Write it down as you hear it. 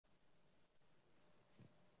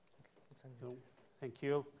So, thank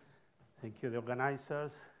you. Thank you, the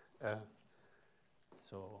organizers.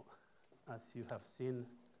 So, as you have seen,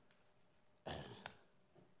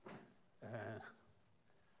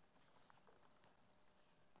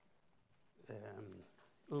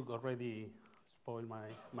 Hugh already spoiled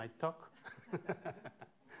my talk.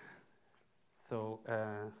 So,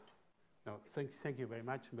 no, thank you very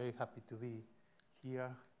much. I'm very happy to be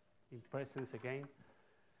here in presence again.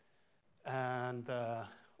 And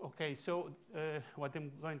okay, so what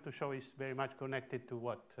I'm going to show is very much connected to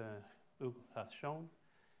what Hugh has shown.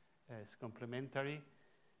 It's complementary.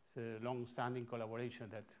 It's a long-standing collaboration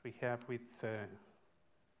that we have with the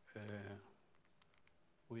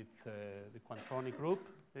Quantronic group.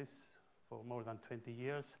 This for more than 20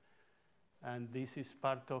 years, and this is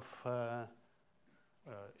part of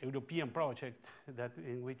European project that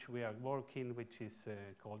in which we are working, which is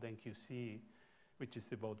called NQC, which is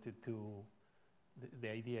devoted to the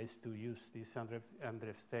idea is to use these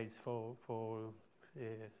Andreev states for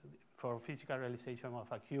physical realization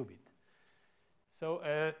of a qubit. So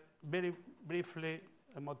very briefly,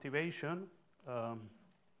 a motivation.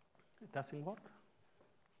 It doesn't work.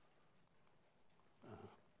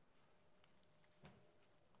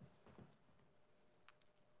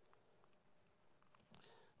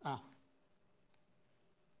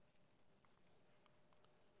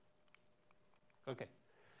 Okay,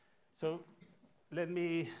 so let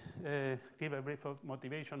me give a brief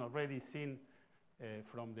motivation already seen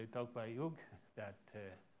from the talk by Hugh that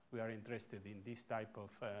we are interested in this type of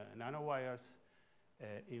nanowires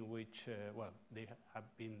in which, well, they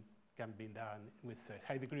can be done with a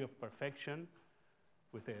high degree of perfection,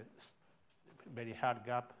 with a very hard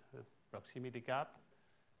gap, proximity gap.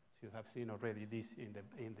 So you have seen already this in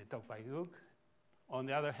the talk by Hugh. On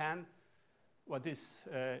the other hand, what is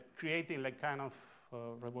creating like kind of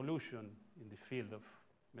revolution in the field of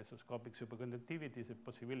mesoscopic superconductivity is a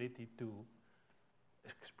possibility to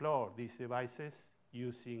explore these devices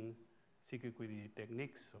using cQED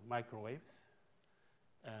techniques or microwaves.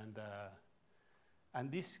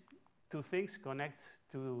 And these two things connect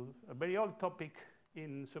to a very old topic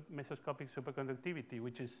in mesoscopic superconductivity,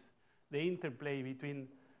 which is the interplay between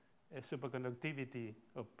superconductivity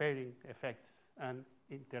of pairing effects and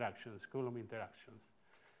interactions, Coulomb interactions.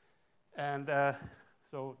 And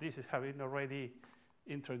so this is having already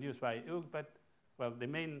introduced by Hugh, but well,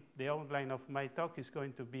 the outline of my talk is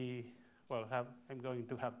going to be, well, I'm going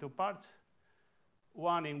to have two parts.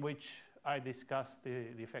 One in which I discuss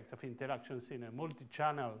the effects of interactions in a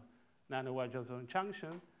multi-channel nanowire Josephson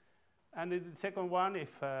junction. And in the second one,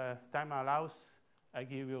 if time allows, I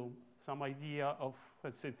give you some idea of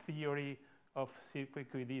what's the theory of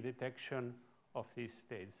cQED detection of these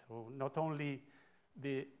states. So not only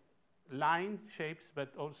the line shapes,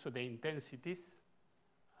 but also the intensities,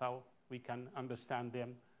 how we can understand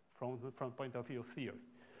them from the point of view of theory.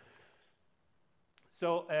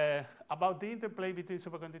 So about the interplay between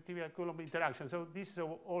superconductivity and Coulomb interaction. So this is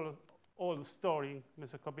all story in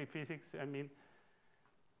mesoscopic physics. I mean,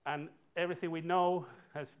 and everything we know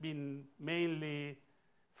has been mainly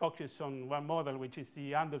focused on one model, which is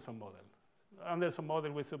the Anderson model. Anderson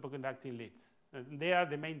model with superconducting leads. And there,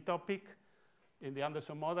 the main topic in the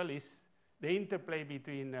Anderson model is the interplay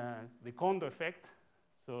between the Kondo effect,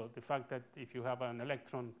 so the fact that if you have an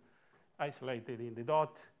electron isolated in the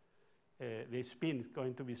dot, the spin is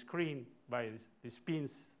going to be screened by the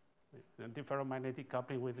spins, the antiferromagnetic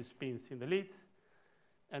coupling with the spins in the leads.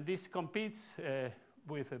 And this competes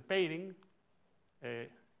with a pairing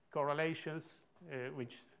correlations,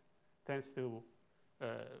 which tends to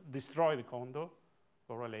destroy the Kondo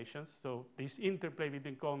correlations. So this interplay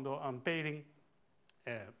between Kondo and pairing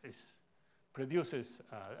produces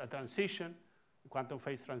a transition, a quantum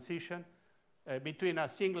phase transition, between a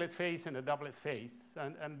singlet phase and a doublet phase.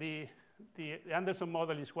 And the Anderson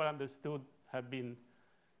model is well understood, have been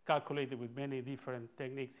calculated with many different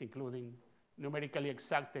techniques, including numerically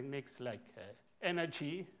exact techniques like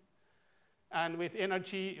energy. And with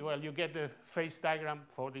energy, well, you get the phase diagram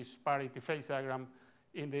for this parity phase diagram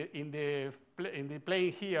in the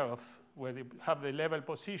plane here of where you have the level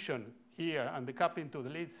position here and the coupling to the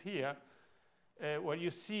leads here, where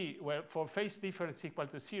you see where for phase difference equal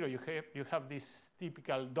to 0, you have this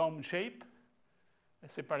typical dome shape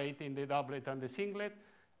separating the doublet and the singlet.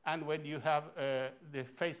 And when you have the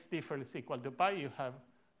phase difference equal to pi, you have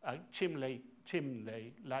a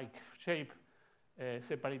chimney-like shape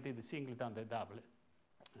separating the singlet and the doublet.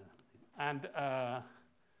 And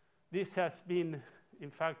this has been, in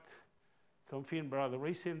fact, confirmed rather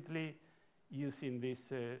recently using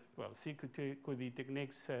these cQED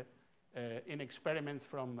techniques in experiments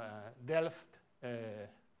from Delft,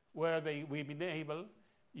 where we've been able,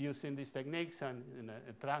 using these techniques and in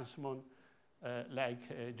a transmon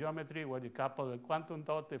geometry, where you couple a quantum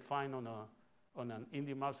dot defined on an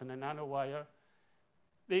indium arsenide nanowire,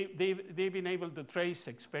 they've been able to trace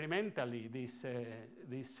experimentally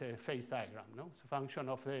this phase diagram. No? It's a function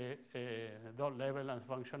of the dot level and a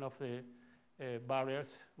function of the barriers,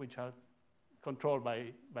 which are controlled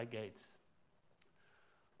by gates.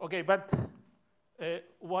 Okay, but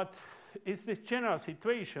what is the general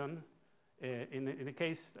situation in a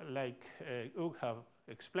case like Hugues have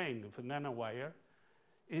explained for nanowire,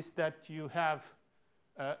 is that you have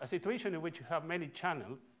a situation in which you have many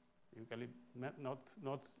channels, usually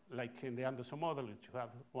not like in the Anderson model, which you have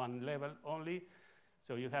one level only.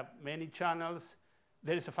 So you have many channels.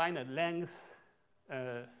 There is a finite length.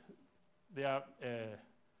 There are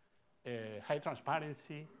high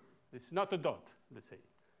transparency. It's not a dot, let's say.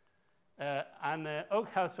 And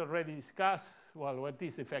Hugues has already discussed, well, what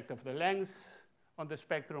is the effect of the length on the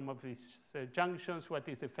spectrum of these junctions, what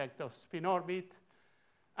is the effect of spin orbit.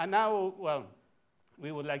 And now, well,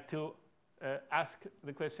 we would like to ask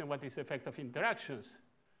the question, what is the effect of interactions?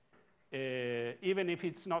 Even if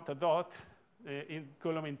it's not a dot,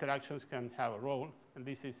 Coulomb interactions can have a role, and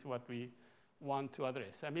this is what we want to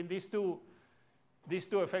address. I mean, these two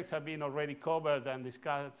effects have been already covered and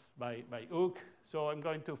discussed by Hugues, so I'm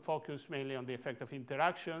going to focus mainly on the effect of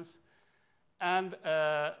interactions. And,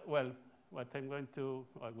 well, what I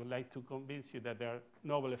would like to convince you that there are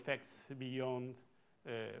novel effects beyond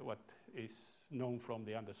what is known from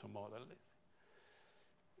the Anderson model,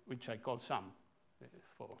 which I call some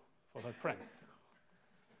for my friends.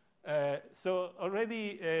 So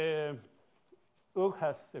already Hugues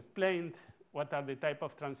has explained what are the type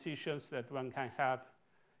of transitions that one can have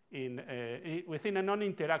within a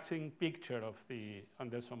non-interacting picture of the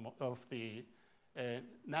Anderson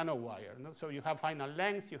nanowire. No? So you have final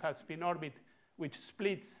length, you have spin orbit, which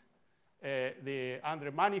splits the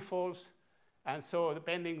Andreev manifolds. And so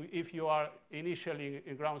depending if you are initially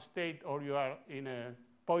in ground state or you are in a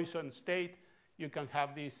Poisson state, you can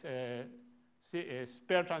have these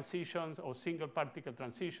pair transitions or single particle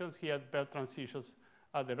transitions. Here, pair transitions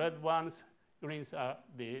are the red ones, greens are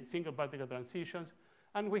the single particle transitions.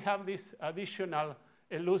 And we have these additional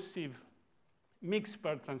elusive mixed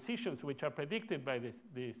pair transitions, which are predicted by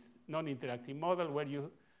this non-interacting model, where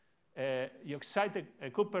you excite a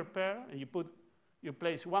Cooper pair, and you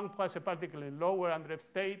place one quasi-particle in lower Andreev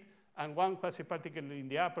state and one quasi-particle in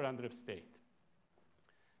the upper Andreev state.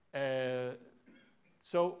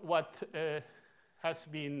 So what has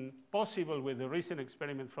been possible with the recent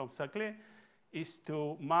experiment from Saclay is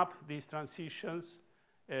to map these transitions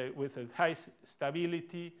with a high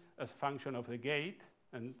stability as a function of the gate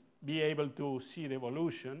and be able to see the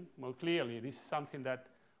evolution more clearly. This is something that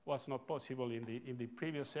was not possible in the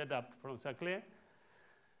previous setup from Saclay.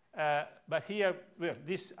 But here, well,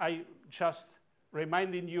 this I just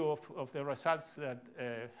reminding you of the results that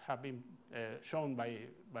have been shown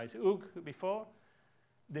by Hugues before.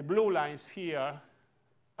 The blue lines here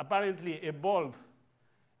apparently evolve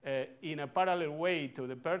in a parallel way to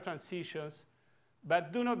the pair transitions,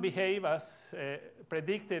 but do not behave as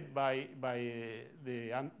predicted by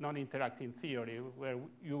the non-interacting theory, where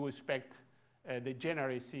you expect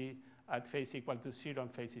degeneracy at phase equal to 0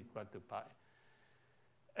 and phase equal to pi.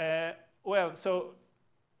 Well, so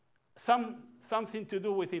something to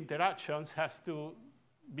do with interactions has to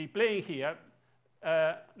be playing here.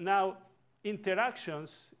 Now,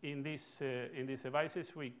 interactions in these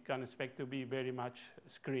devices we can expect to be very much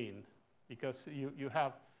screened, because you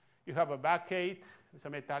have a back gate, it's a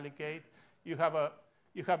metallic gate. You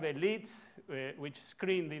have the leads which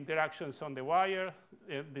screen the interactions on the wire.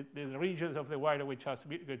 The regions of the wire which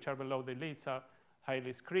are below the leads are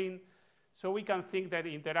highly screened. So we can think that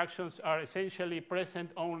interactions are essentially present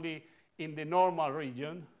only in the normal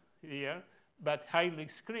region here, but highly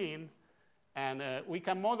screened. And we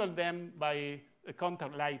can model them by a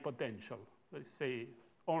contact light potential, let's say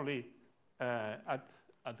only at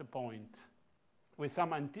a point with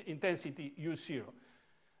some intensity U0.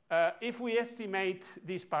 If we estimate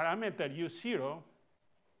this parameter U0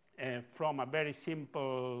 from a very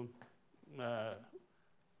simple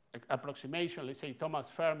approximation, let's say Thomas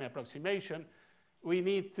Fermi approximation, we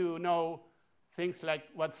need to know things like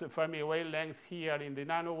what's the Fermi wavelength here in the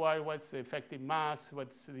nanowire, what's the effective mass,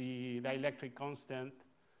 what's the dielectric constant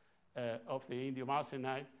of the indium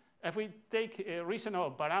arsenide. If we take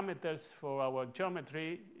reasonable parameters for our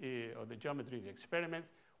geometry, or the geometry of the experiments,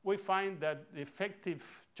 we find that the effective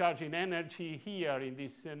charging energy here in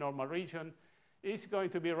this normal region is going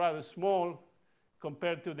to be rather small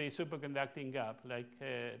compared to the superconducting gap, like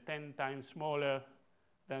 10 times smaller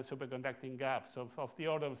than superconducting gaps of the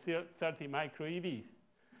order of 30 micro EVs.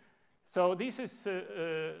 So this is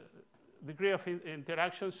degree of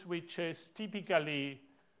interactions which is typically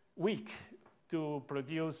weak to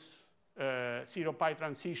produce zero pi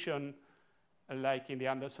transition like in the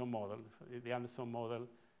Anderson model. In the Anderson model,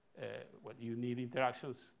 well, you need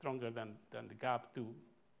interactions stronger than the gap to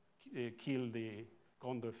kill the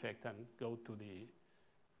Kondo effect and go to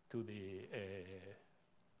the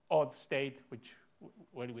odd state,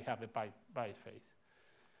 where we have the pi phase.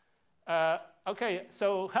 Okay,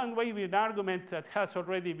 so hand-waving argument that has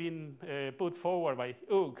already been put forward by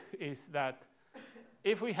Hugh is that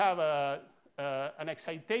if we have an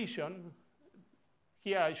excitation,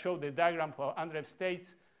 here I show the diagram for Andreev states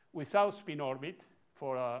without spin orbit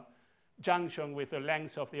for a junction with a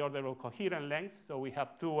length of the order of coherent lengths. So we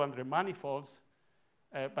have 200 manifolds,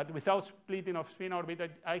 but without splitting of spin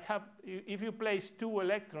orbit, if you place 2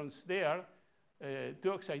 electrons there,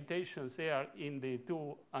 2 excitations there in the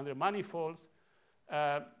 200 manifolds,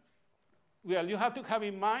 well, you have to have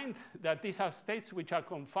in mind that these are states which are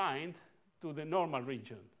confined to the normal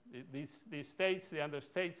region. These states, the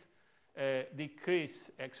understates, decrease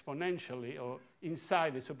exponentially or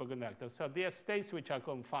inside the superconductor. So they are states which are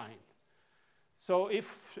confined. So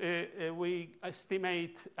if we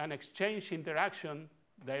estimate an exchange interaction,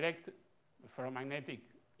 direct ferromagnetic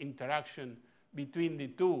interaction between the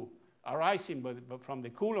two arising from the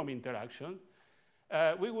Coulomb interaction,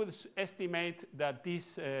 we would estimate that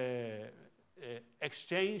this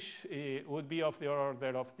exchange would be of the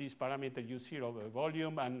order of this parameter U0 over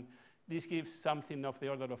volume, and this gives something of the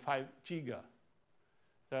order of 5 giga.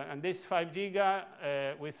 So, and this 5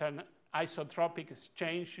 giga with an isotropic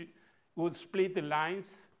exchange would split the lines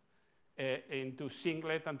into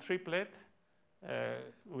singlet and triplet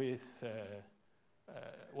with,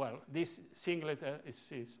 well, this singlet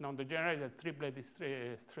is non-degenerate, the triplet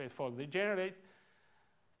is straightforward degenerate.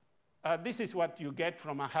 This is what you get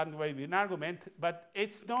from a hand-waving argument, but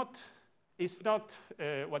it's not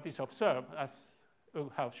what is observed, as we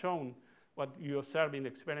have shown. What you observe in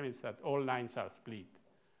experiments that all lines are split.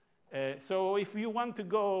 So if you want to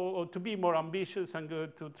go or to be more ambitious and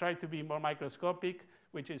to try to be more microscopic,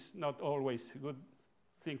 which is not always a good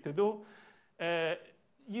thing to do,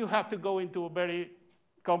 you have to go into a very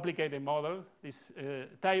complicated model. This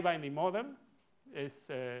tie-binding model is,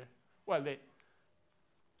 well,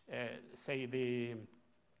 say the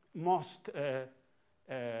most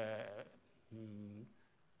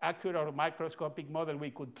accurate or microscopic model we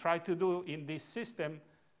could try to do in this system.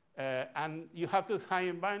 And you have to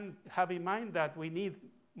have in mind that we need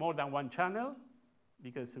more than one channel,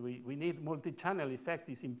 because we need multi-channel effect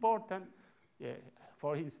is important.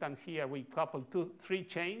 For instance, here we couple 3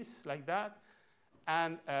 chains like that.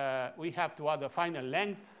 And we have to add a finite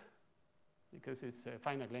length, because it's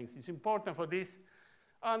finite length is important for this.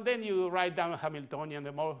 And then you write down Hamiltonian,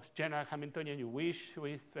 the more general Hamiltonian you wish,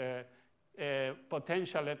 with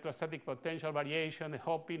potential, electrostatic potential variation,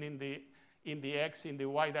 hopping in the X, in the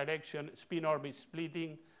Y direction, spin orbit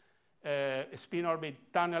splitting, spin orbit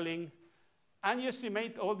tunneling. And you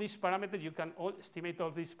estimate all these parameters. You can estimate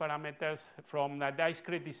all these parameters from the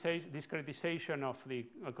discretization of the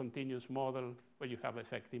continuous model, where you have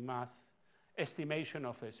effective mass, estimation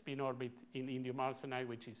of a spin orbit in indium arsenide,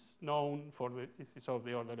 which is known for this is of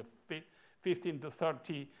the order of 15 to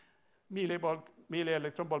 30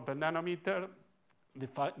 millielectron volt per nanometer.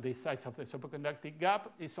 The size of the superconducting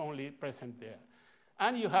gap is only present there.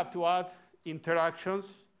 And you have to add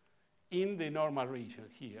interactions in the normal region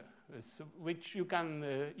here, which you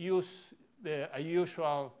can use a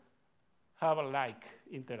usual Hubble-like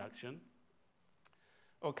interaction.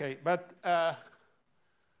 Okay, but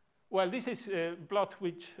well, this is a plot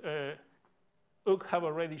which Hugh have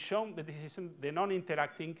already shown, but this is the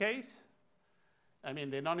non-interacting case. I mean,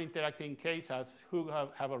 the non-interacting case, as Hugh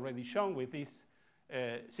have already shown, with this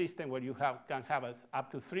system where you can have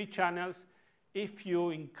up to 3 channels. If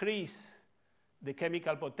you increase the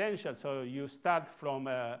chemical potential, so you start from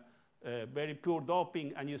very pure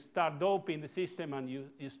doping, and you start doping the system, and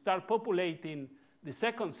you start populating the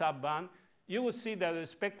second subband, you will see that the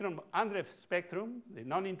spectrum, Andreev spectrum, the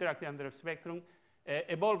non-interacting Andreev spectrum,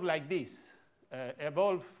 evolved like this.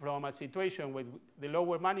 Evolved from a situation where the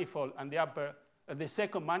lower manifold and the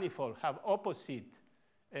second manifold have opposite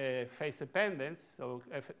phase dependence, so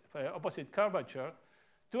opposite curvature,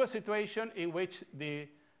 to a situation in which the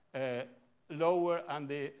lower and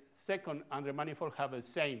the second Andreev manifold have the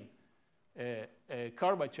same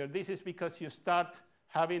curvature. This is because you start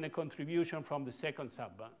having a contribution from the second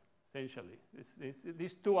subband, essentially.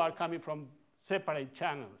 These two are coming from separate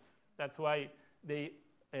channels. That's why they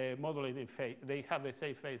modulating phase. They have the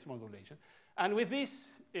same phase modulation. And with this,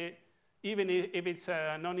 even if it's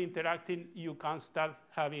non-interacting, you can start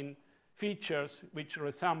having features which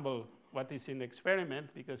resemble what is in the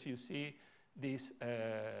experiment, because you see this.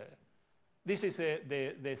 This is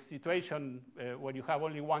the situation where you have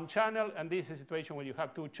only one channel, and this is a situation where you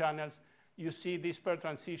have two channels. You see these pair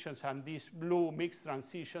transitions and these blue mixed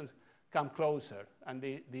transitions come closer, and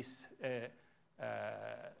this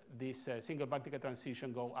single particle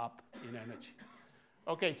transition go up in energy.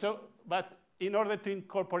 Okay, so, but in order to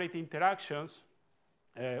incorporate interactions,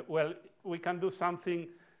 well, we can do something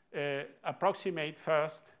approximate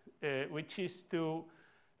first, which is to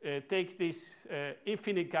take this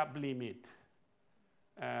infinite gap limit.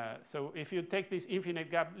 So if you take this infinite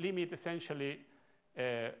gap limit, essentially,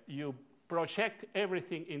 you project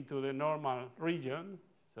everything into the normal region.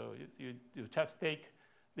 So you just take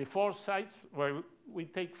the 4 sites, where we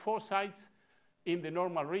take 4 sites in the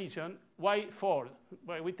normal region. Why 4?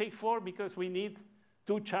 Well, we take 4 because we need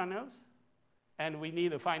 2 channels, and we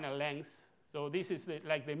need a final length. So this is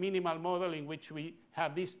like the minimal model in which we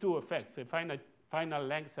have these 2 effects, a final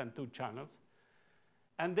length and 2 channels.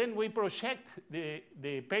 And then we project the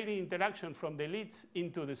pairing interaction from the leads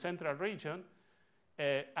into the central region,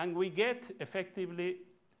 and we get effectively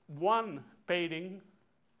one pairing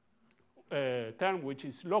term which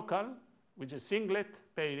is local, which is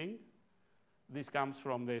singlet pairing. This comes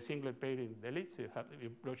from the singlet pairing the leads. You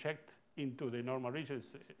project into the normal region,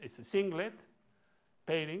 it's a singlet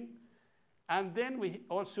pairing. And then we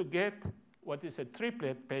also get what is a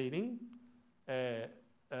triplet pairing.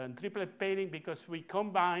 And triplet pairing because we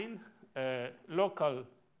combine local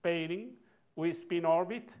pairing with spin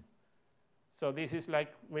orbit. So this is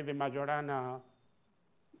like with the Majorana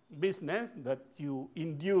business, that you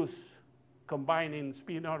induce combining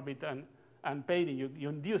spin orbit and pairing. You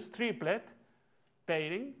induce triplet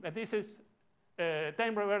pairing, but this is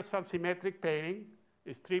time reversal symmetric pairing.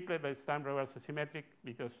 It's triplet, but it's time reversal symmetric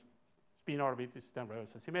because spin orbit is time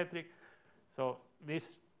reversal symmetric. So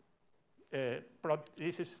this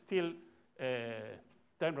is still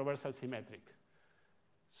time reversal symmetric.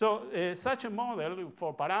 So such a model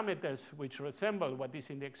for parameters which resemble what is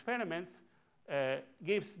in the experiments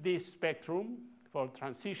gives this spectrum for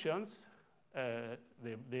transitions.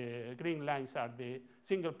 The green lines are the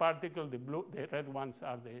single particle, the red ones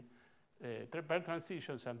are the pair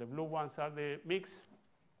transitions, and the blue ones are the mix.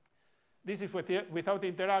 This is without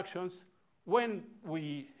interactions. When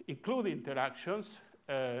we include interactions,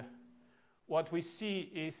 what we see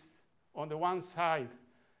is, on the one side,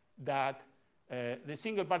 that the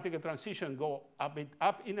single particle transition go a bit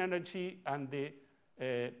up in energy, and the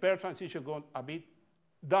pair transition go a bit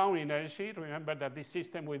down in energy. Remember that this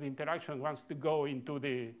system with interaction wants to go into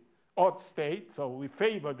the odd state, so we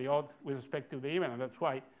favor the odd with respect to the even, and that's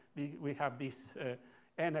why we have this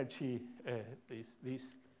energy,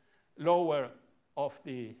 this lower of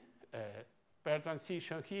the pair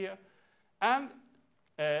transition here. And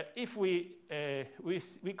if we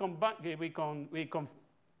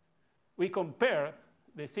compare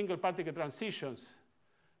the single particle transitions,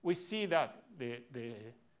 we see that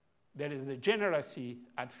there is the degeneracy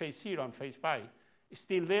at phase 0 and phase pi. It's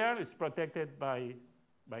still there. It's protected by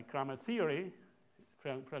Kramer's theory,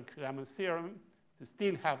 from Kramer's theorem. To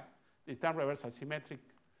still have the time reversal symmetric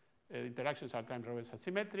interactions are time reversal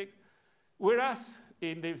symmetric, whereas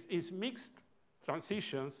in these mixed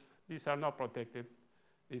transitions, these are not protected.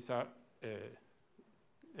 These are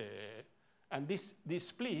and this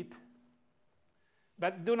split,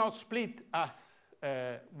 but do not split as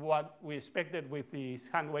what we expected with this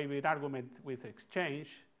hand-waving argument with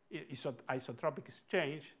exchange, isotropic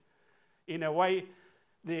exchange. In a way,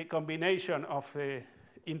 the combination of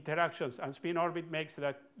interactions and spin orbit makes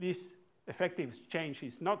that this effective exchange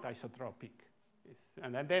is not isotropic.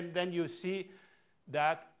 And then you see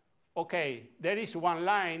that, okay, there is one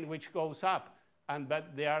line which goes up,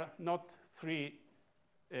 but there are not 3,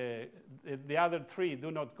 the other 3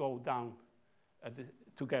 do not go down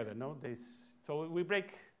together, no? So we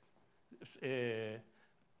break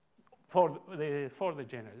for the fourfold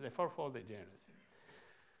degeneracy.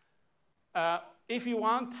 If you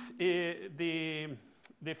want the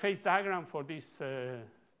phase diagram for this,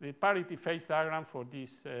 the parity phase diagram for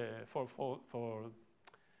this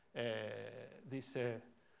this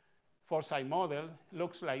four-side model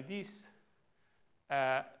looks like this,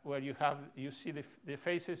 where you see the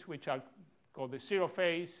phases which are called the 0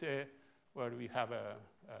 phase, where we have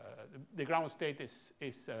the ground state is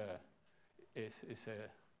a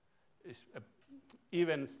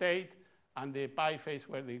even state, and the pi phase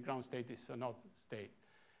where the ground state is an odd state.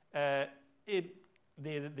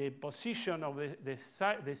 the position of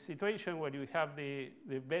the situation where you have the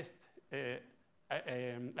best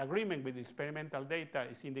agreement with experimental data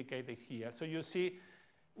is indicated here. So you see,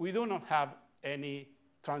 we do not have any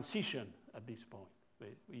transition at this point.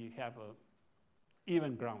 We have an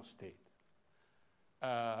even ground state.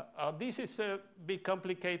 This is a big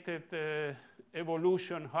complicated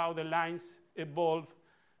evolution, how the lines evolve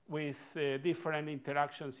with different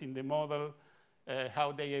interactions in the model,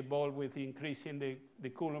 how they evolve with increasing the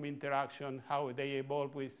Coulomb interaction, how they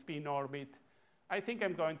evolve with spin orbit. I think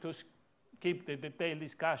I'm going to skip the detailed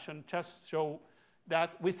discussion, just show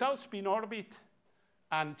that without spin orbit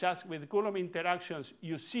and just with Coulomb interactions,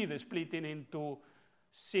 you see the splitting into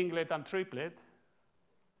singlet and triplet,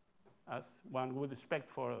 as one would expect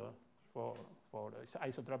for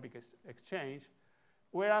isotropic exchange.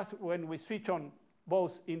 Whereas when we switch on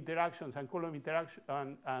both interactions and Coulomb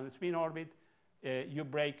interaction and spin orbit, you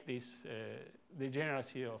break this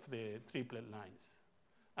degeneracy of the triplet lines.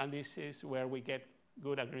 And this is where we get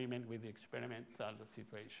good agreement with the experimental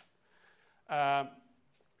situation.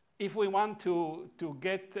 If we want to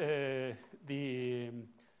get the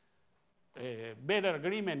better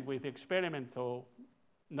agreement with the experiment, so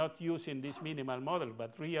not using this minimal model,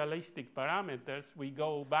 but realistic parameters, we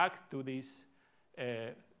go back to this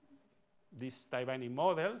tie-binding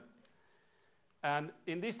model. And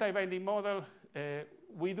in this tie-binding model,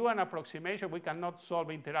 we do an approximation. We cannot solve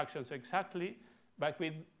interactions exactly, but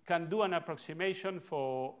we can do an approximation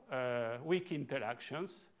for weak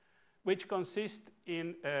interactions, which consists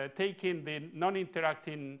in taking the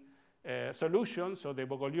non-interacting solutions, so the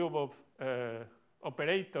Bogolyubov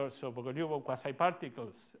operators, so Bogolyubov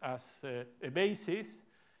quasi-particles as a basis.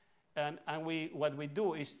 And what we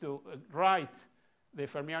do is to write the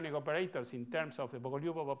fermionic operators in terms of the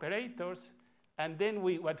Bogolyubov operators. And then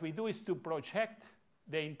what we do is to project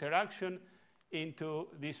the interaction into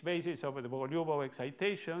this basis of the Bogolyubov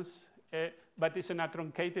excitations, but it's a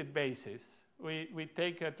truncated basis. We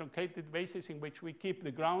take a truncated basis in which we keep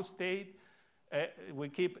the ground state, we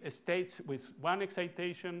keep states with one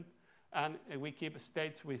excitation, and we keep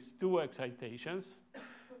states with two excitations.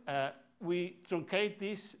 We truncate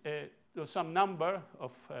this to some number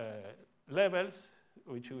of levels,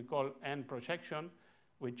 which we call n projection,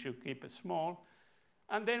 which you keep small.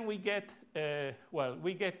 And then we get,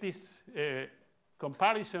 we get this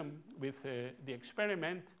comparison with the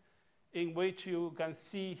experiment in which you can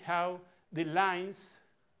see how the lines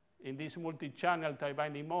in this multi-channel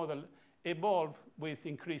tie-binding model evolve with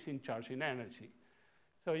increasing charging energy.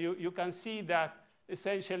 So you can see that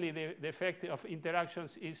essentially the effect of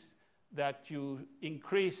interactions is that you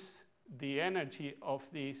increase the energy of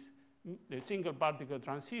the single particle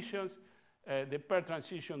transitions. The pair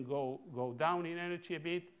transition go down in energy a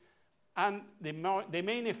bit. And the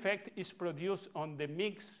main effect is produced on the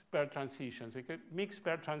mixed pair transitions. Because mixed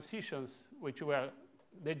pair transitions, which were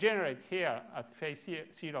degenerate here at phase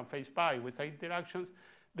 0 and phase pi with interactions,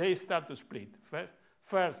 they start to split.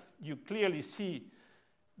 First, you clearly see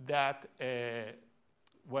that,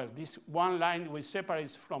 this one line which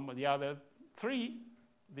separates from the other three.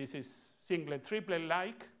 This is singlet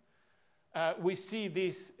triplet-like. We see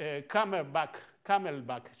this camelback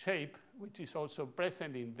shape, which is also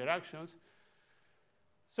present in interactions.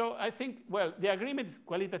 So I think, the agreement is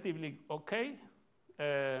qualitatively okay.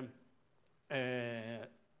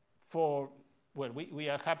 We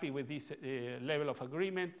are happy with this level of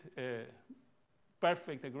agreement.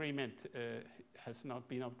 Perfect agreement has not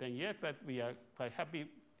been obtained yet, but we are quite happy.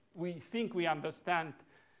 We think we understand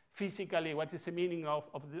physically what is the meaning of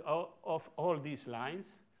all these lines.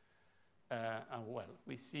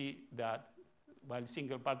 We see that while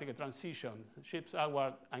single particle transition shifts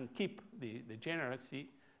outward and keep the degeneracy,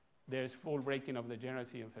 there's full breaking of the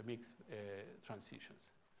degeneracy of the mixed transitions.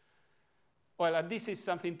 And this is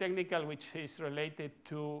something technical which is related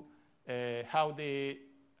to how the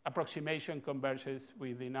approximation converges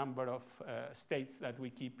with the number of states that we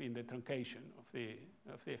keep in the truncation of the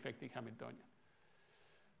effective Hamiltonian.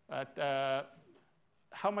 But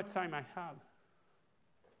how much time I have?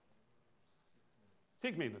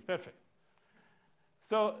 6 minutes, perfect.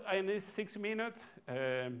 So in this 6 minutes,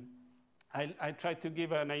 I try to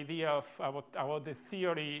give an idea about the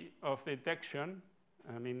theory of detection.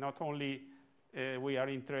 I mean, not only we are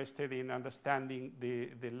interested in understanding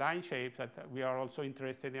the line shapes, but we are also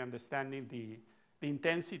interested in understanding the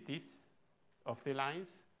intensities of the lines.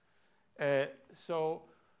 So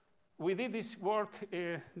we did this work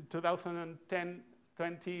in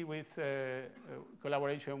 2010-20 with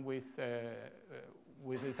collaboration with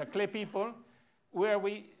the Saclay people, where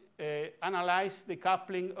we analyzed the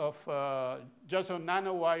coupling of Josephson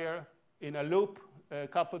nanowire in a loop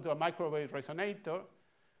coupled to a microwave resonator.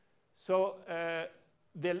 So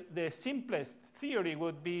the simplest theory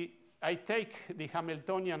would be I take the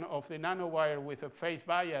Hamiltonian of the nanowire with a phase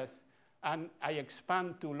bias, and I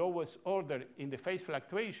expand to lowest order in the phase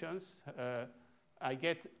fluctuations. I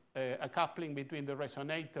get a coupling between the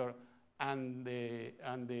resonator and the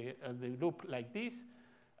loop like this.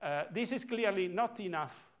 This is clearly not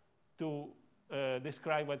enough to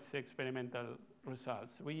describe what's the experimental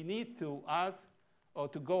results. We need to add or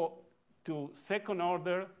to go to second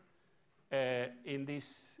order in this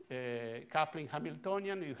coupling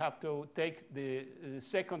Hamiltonian. You have to take the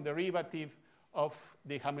second derivative of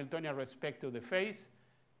the Hamiltonian respect to the phase.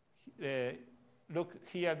 Look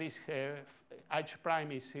here, this H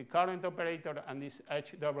prime is a current operator, and this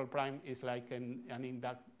H double prime is like an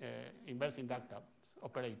inverse inductance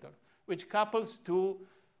operator, which couples to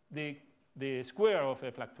the square of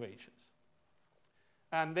the fluctuations.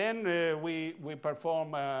 And then we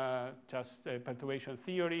perform just perturbation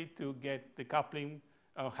theory to get the coupling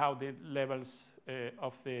of how the levels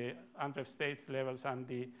of the Andreev states levels and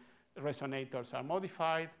the resonators are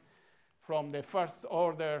modified. From first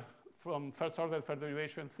order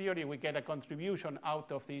perturbation theory, we get a contribution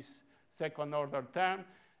out of this second order term,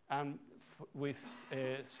 and with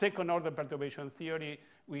second order perturbation theory,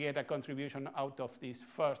 we get a contribution out of this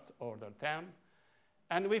first order term.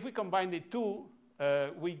 And if we combine the two,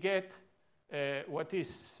 we get what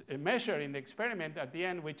is measured in the experiment at the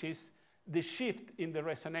end, which is the shift in the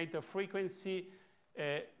resonator frequency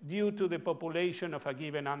due to the population of a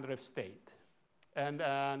given Andreev state.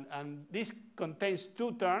 And this contains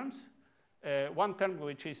two terms. One term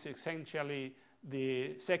which is essentially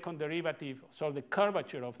the second derivative, so the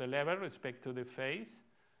curvature of the level with respect to the phase.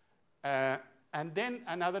 And then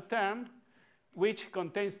another term which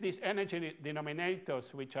contains these energy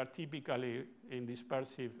denominators, which are typically in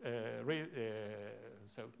dispersive,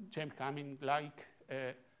 so James Hamming-like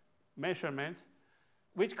measurements,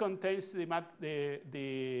 which contains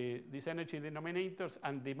these energy denominators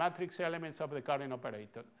and the matrix elements of the current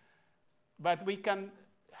operator. But we can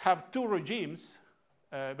have two regimes.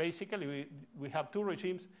 Basically, we have two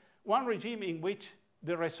regimes. One regime in which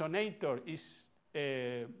the resonator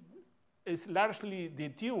is largely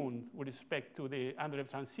detuned with respect to the Andreev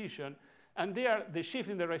transition. And there, the shift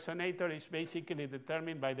in the resonator is basically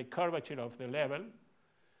determined by the curvature of the level.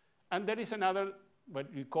 And there is another,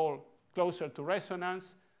 what we call closer to resonance,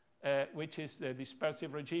 which is the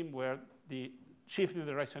dispersive regime, where the shift in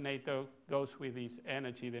the resonator goes with these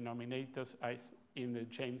energy denominators as in the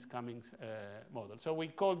James Cummings model. So we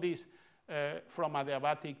call this from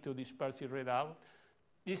adiabatic to dispersive readout.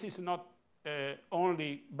 This is not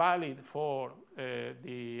only valid for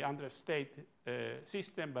the Andreev state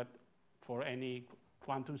system, but for any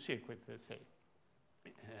quantum circuit, let's say.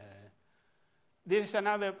 There is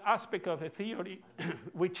another aspect of the theory,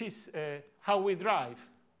 which is how we drive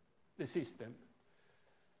the system.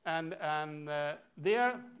 And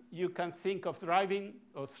there you can think of driving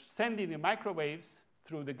or sending the microwaves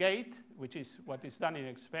through the gate, which is what is done in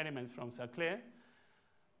experiments from Saclay,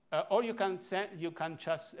 or you can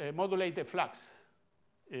just modulate the flux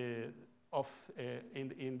in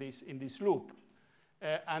this loop.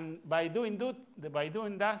 And by doing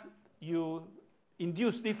that, you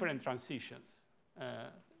induce different transitions.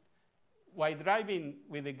 While driving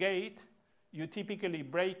with the gate, you typically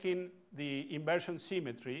break in the inversion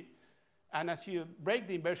symmetry. And as you break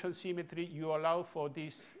the inversion symmetry, you allow for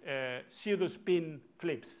these pseudo-spin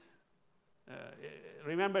flips.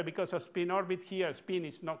 Remember, because of spin orbit here, spin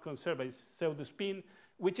is not conserved, it's pseudo-spin,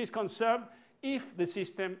 which is conserved if the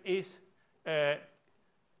system is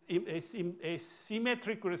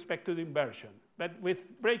symmetric with respect to the inversion. But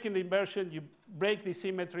with breaking the inversion, you break the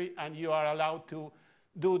symmetry, and you are allowed to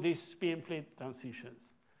do these spin flip transitions.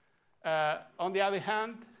 On the other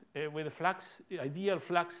hand, with the flux, ideal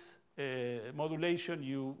flux modulation,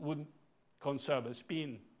 you wouldn't conserve a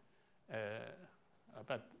spin,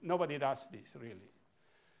 but nobody does this, really.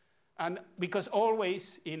 And because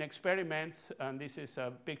always in experiments, and this is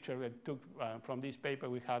a picture that took from this paper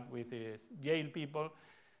we had with the Yale people,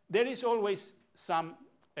 there is always some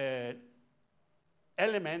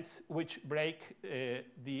elements which break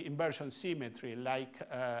the inversion symmetry, like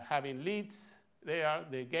having leads there,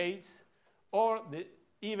 the gates, or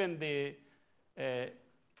even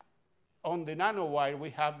on the nanowire, we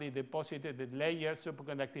have the deposited layers,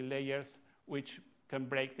 superconducting layers, which can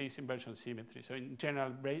break this inversion symmetry. So in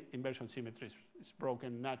general, inversion symmetry is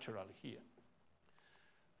broken naturally here.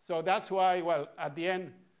 So that's why, well, at the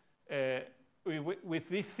end, with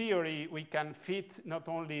this theory, we can fit not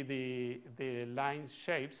only the line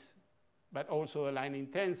shapes, but also the line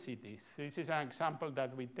intensities. This is an example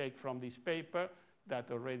that we take from this paper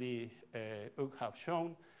that already Hugh have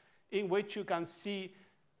shown, in which you can see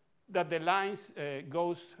that the lines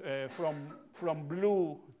goes from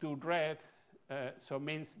blue to red, so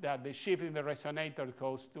means that the shift in the resonator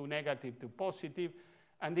goes to negative to positive,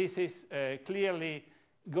 and this is clearly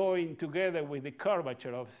going together with the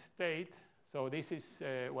curvature of state. So this is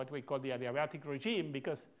what we call the adiabatic regime,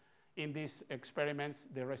 because in these experiments,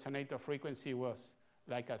 the resonator frequency was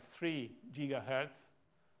like at 3 gigahertz,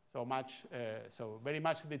 so very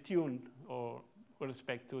much detuned or with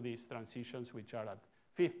respect to these transitions, which are at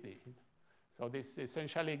 50. So this is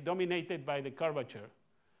essentially dominated by the curvature.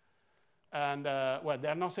 And well,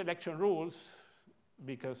 there are no selection rules,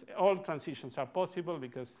 because all transitions are possible,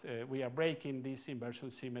 because we are breaking this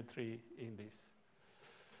inversion symmetry in this.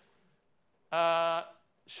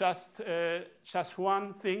 Just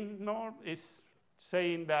one thing, Norm, is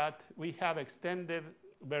saying that we have extended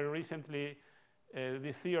very recently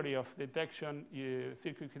the theory of detection,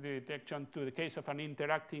 circuit detection, to the case of an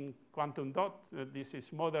interacting quantum dot. This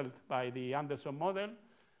is modeled by the Anderson model.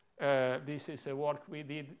 This is a work we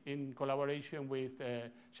did in collaboration with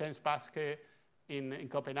Jens Paske in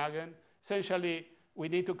Copenhagen. Essentially, we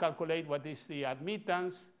need to calculate what is the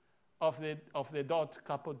admittance of the dot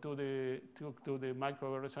coupled to the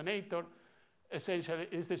microresonator. Essentially,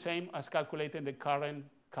 it's the same as calculating the current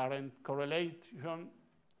correlation,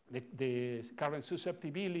 the current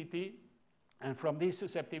susceptibility, and from this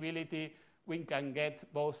susceptibility, we can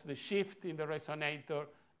get both the shift in the resonator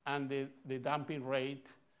and the damping rate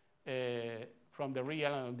from the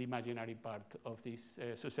real and the imaginary part of this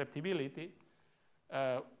susceptibility.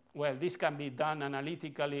 Well, this can be done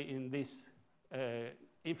analytically in this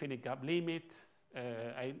infinite gap limit.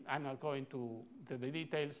 I'm not going to the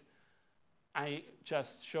details. I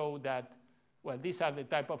just show that, well, these are the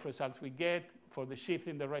type of results we get for the shift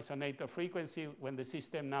in the resonator frequency when the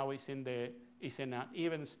system now is in an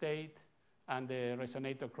even state and the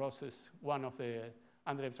resonator crosses one of the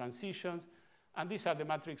Andreev transitions. And these are the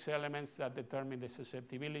matrix elements that determine the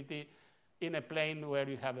susceptibility in a plane where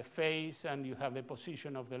you have a phase and you have the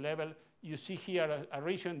position of the level. You see here a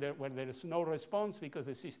region where there is no response because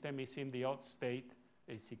the system is in the odd state,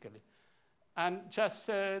 basically. And just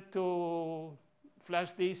to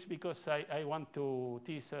flash this, because I want to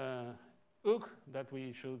tease Hugh that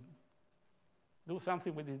we should do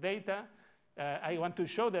something with this data. I want to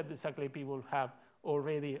show that the exactly people have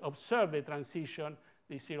already observed the transition,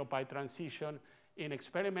 the 0-pi transition in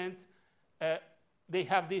experiments. They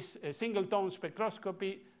have this single tone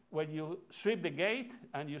spectroscopy where you sweep the gate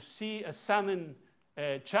and you see a sudden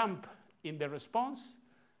jump in the response,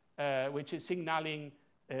 which is signaling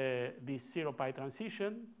this 0-pi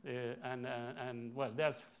transition. And well,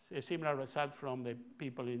 there's a similar result from the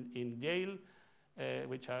people in Yale,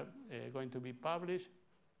 which are going to be published.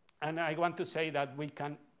 And I want to say that we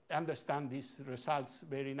can understand these results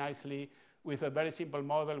very nicely with a very simple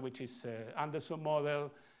model, which is Anderson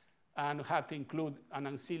model, and had to include an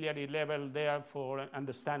auxiliary level there for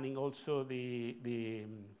understanding also the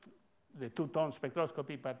two-tone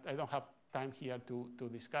spectroscopy, but I don't have time here to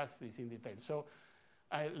discuss this in detail. So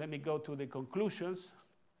let me go to the conclusions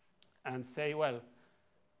and say, well,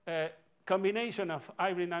 combination of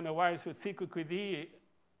hybrid nanowires with cQED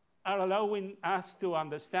are allowing us to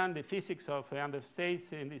understand the physics of Andreev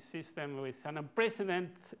states in this system with an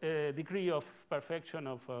unprecedented degree of perfection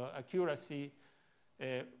of accuracy,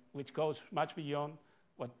 which goes much beyond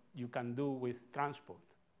what you can do with transport,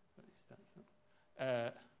 for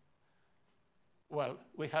instance. Well,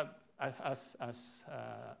 we have, as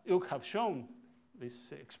Hugh have shown,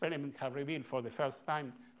 this experiment have revealed for the first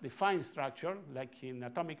time the fine structure, like in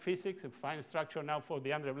atomic physics, a fine structure now for the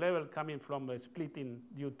Andreev level coming from a splitting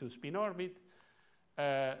due to spin orbit.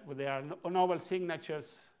 There are novel signatures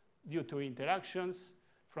due to interactions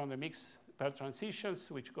from the mixed pair transitions,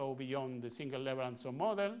 which go beyond the single level Anderson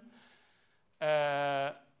model.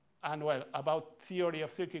 And well, about theory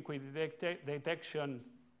of circuit detection,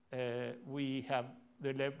 we have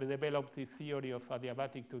developed the theory of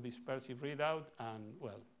adiabatic to dispersive readout, and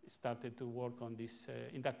well, started to work on this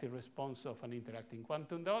inductive response of an interacting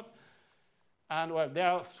quantum dot. And well, there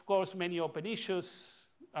are of course many open issues,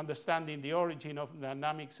 understanding the origin of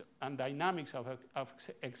dynamics of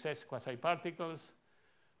excess quasi-particles,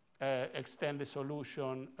 extend the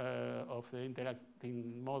solution of the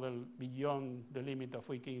interacting model beyond the limit of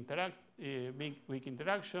weak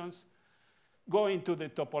interactions. Going to the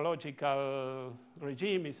topological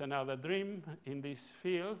regime is another dream in this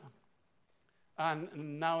field. And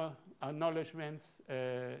now acknowledgements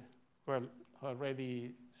were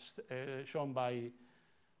already shown by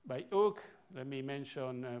by Hooke. Let me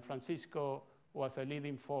mention Francisco was a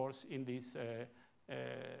leading force in this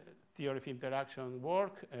theory of interaction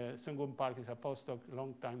work. Sungun Park is a postdoc,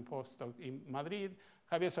 long-time postdoc in Madrid.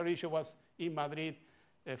 Javier Sorillo was in Madrid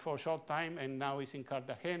for a short time, and now is in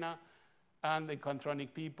Cartagena. And the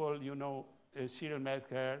Contronic people, you know, Cyril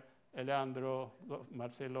Metzger, Leandro,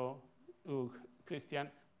 Marcelo, Hugh, Christian.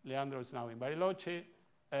 Leandro is now in Bariloche.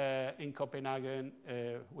 In Copenhagen,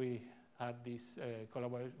 we had this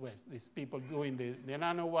collaboration with these people doing the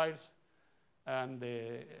nanowires, and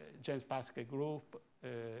the James Paske group.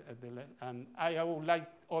 And I would like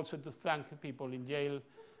also to thank people in Yale,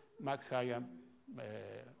 Max Hagan,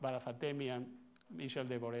 Bara Fatemi, and Michel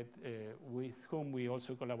Devoret, with whom we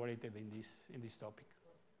also collaborated in this topic.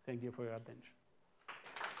 Thank you for your attention.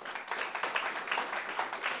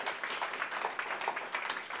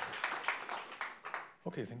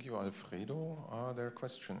 Okay, thank you, Alfredo. Are there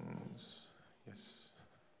questions? Yes.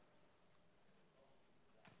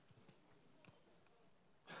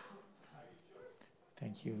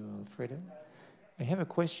 Thank you, Alfredo. I have a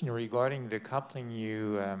question regarding the coupling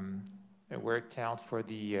you worked out for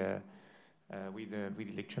the with the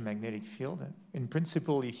electromagnetic field. In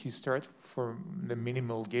principle, if you start from the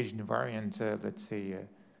minimal gauge invariant, let's say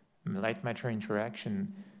light matter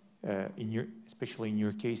interaction, especially in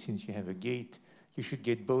your case, since you have a gate, you should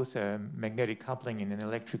get both a magnetic coupling and an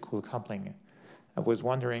electrical coupling. I was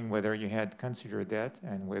wondering whether you had considered that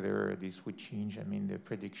and whether this would change, the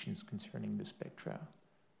predictions concerning the spectra.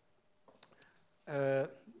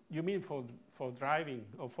 You mean for driving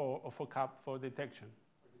or for detection?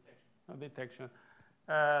 For detection.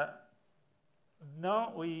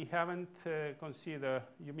 No, we haven't considered.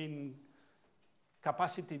 You mean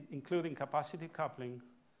capacity, including capacity coupling?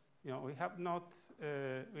 You know, we have not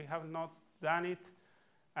done it.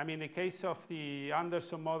 I mean, the case of the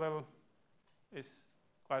Anderson model is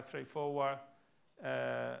quite straightforward.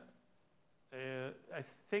 I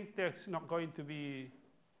think there's not going to be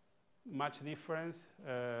much difference,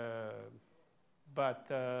 but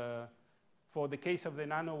for the case of the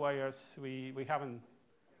nanowires, we haven't.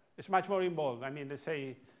 It's much more involved. I mean, they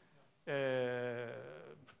say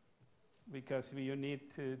because you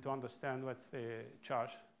need to understand what's the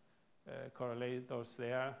charge correlators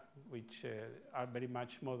there, which are very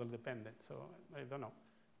much model dependent. So I don't know,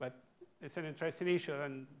 but it's an interesting issue,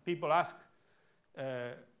 and people ask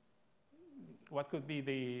what could be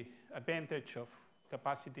the advantage of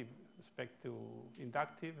capacitive respect to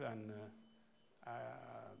inductive, and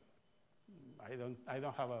I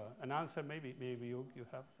don't have an answer. Maybe you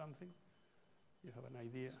have something. You have an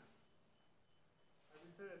idea. I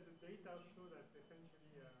would say that the data show that essentially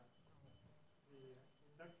the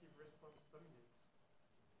inductive response dominates.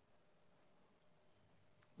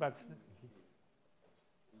 But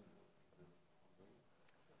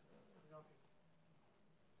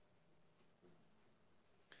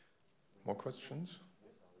more questions?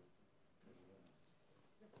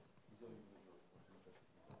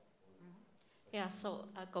 Yeah, so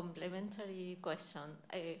a complementary question.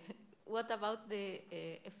 What about the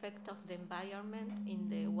effect of the environment in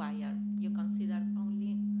the wire? You considered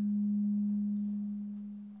only,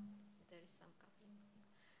 there is some coupling.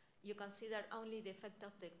 You consider only the effect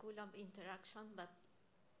of the Coulomb interaction, but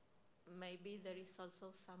maybe there is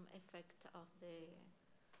also some effect of the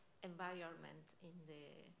environment in the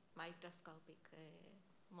microscopic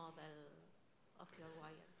model of your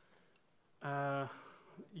wires.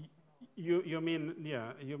 You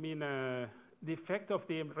mean the effect of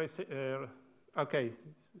the okay?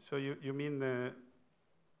 So you mean the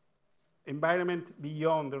environment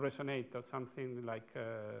beyond the resonator, something like. In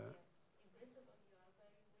principle, you are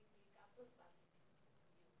very weakly coupled, but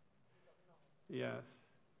you don't know. Yes,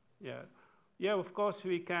 yeah. Of course,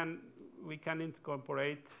 we can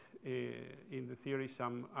incorporate in the theory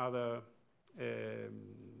some other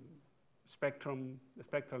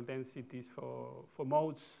spectral densities for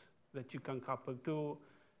modes that you can couple to,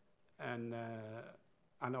 and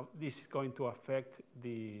this is going to affect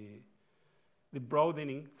the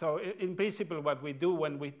broadening. So in principle, what we do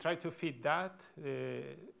when we try to fit that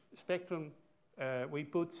spectrum, we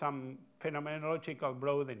put some phenomenological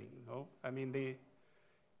broadening. No? I mean the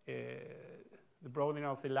broadening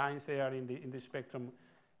of the lines there in the spectrum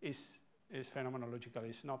is phenomenological.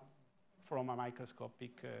 It's not from a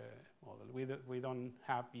microscopic model. We don't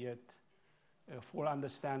have yet a full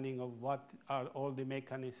understanding of what are all the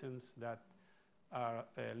mechanisms that are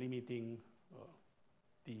limiting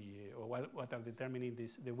what are determining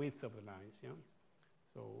the width of the lines. Yeah?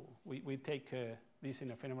 So we take this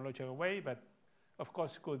in a phenomenological way, but of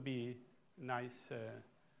course could be nice.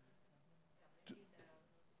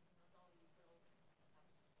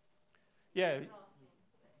 Yeah.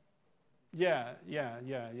 Yeah.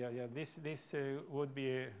 This would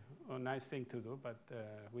be a nice thing to do, but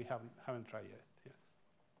we haven't tried yet. Yes.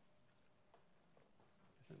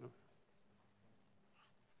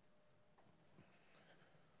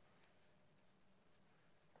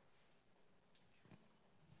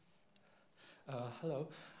 Hello.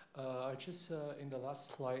 I just, in the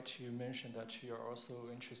last slide, you mentioned that you're also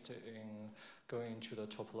interested in going into the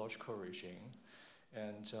topological regime.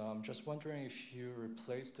 And I'm just wondering if you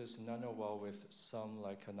replace this nanowire with some,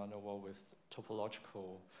 like a nanowire with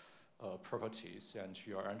topological properties, and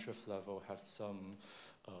your Andreev level have some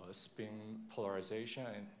spin polarization,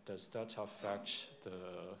 and does that affect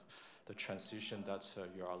the transition that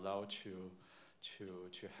you're allowed to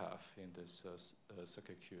have in this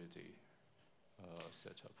cQED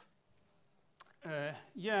setup?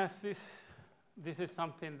 Yes, this is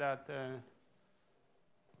something that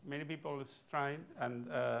many people is trying, and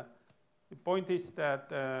the point is that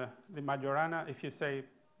the Majorana, if you say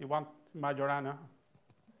you want Majorana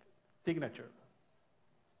signature,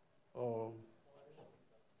 or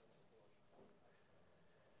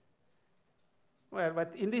well,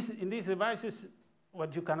 but in these devices,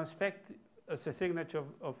 what you can expect as a signature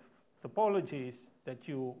of topology is that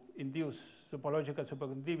you induce topological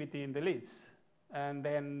superconductivity in the leads, and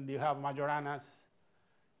then you have Majoranas,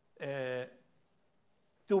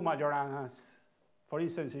 two Majoranas. For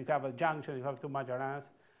instance, you have a junction, you have two Majoranas,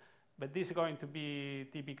 but this is going to be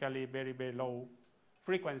typically very, very low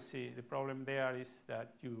frequency. The problem there is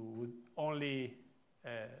that you would only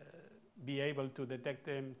be able to detect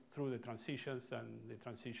them through the transitions, and the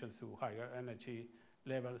transitions to higher energy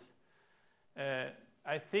levels.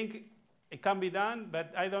 I think it can be done,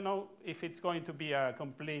 but I don't know if it's going to be a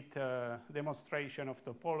complete demonstration of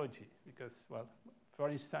topology, because, well, for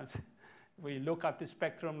instance, we look at the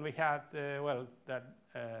spectrum we had, well, that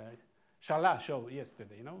Shala showed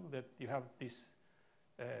yesterday, you know, that you have this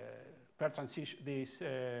per transition, this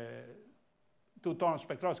two-tone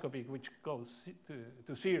spectroscopy, which goes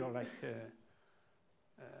to zero, like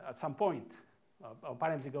at some point,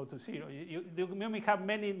 apparently go to zero. You may have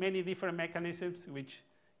many, many different mechanisms which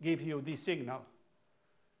give you this signal.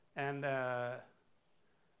 And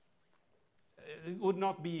it would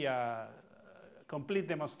not be a complete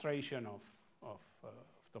demonstration of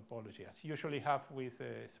topology. As you usually have with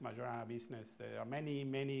Majorana business, there are many,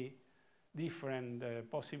 many different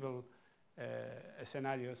possible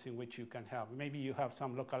scenarios in which you can have. Maybe you have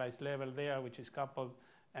some localized level there, which is coupled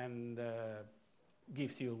and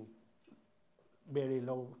gives you very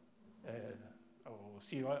low or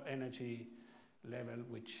zero energy level,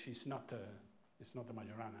 which is not a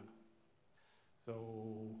Majorana.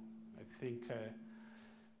 So I think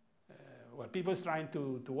well, people is trying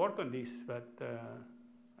to work on this, but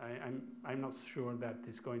I'm not sure that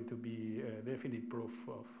it's going to be a definite proof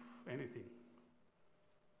of anything.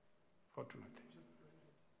 Fortunately.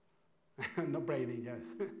 No braiding,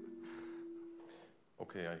 yes.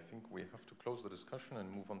 Okay, I think we have to close the discussion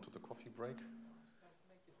and move on to the coffee break.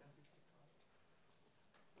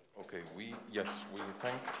 Okay, we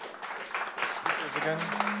thank the speakers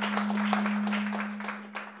again.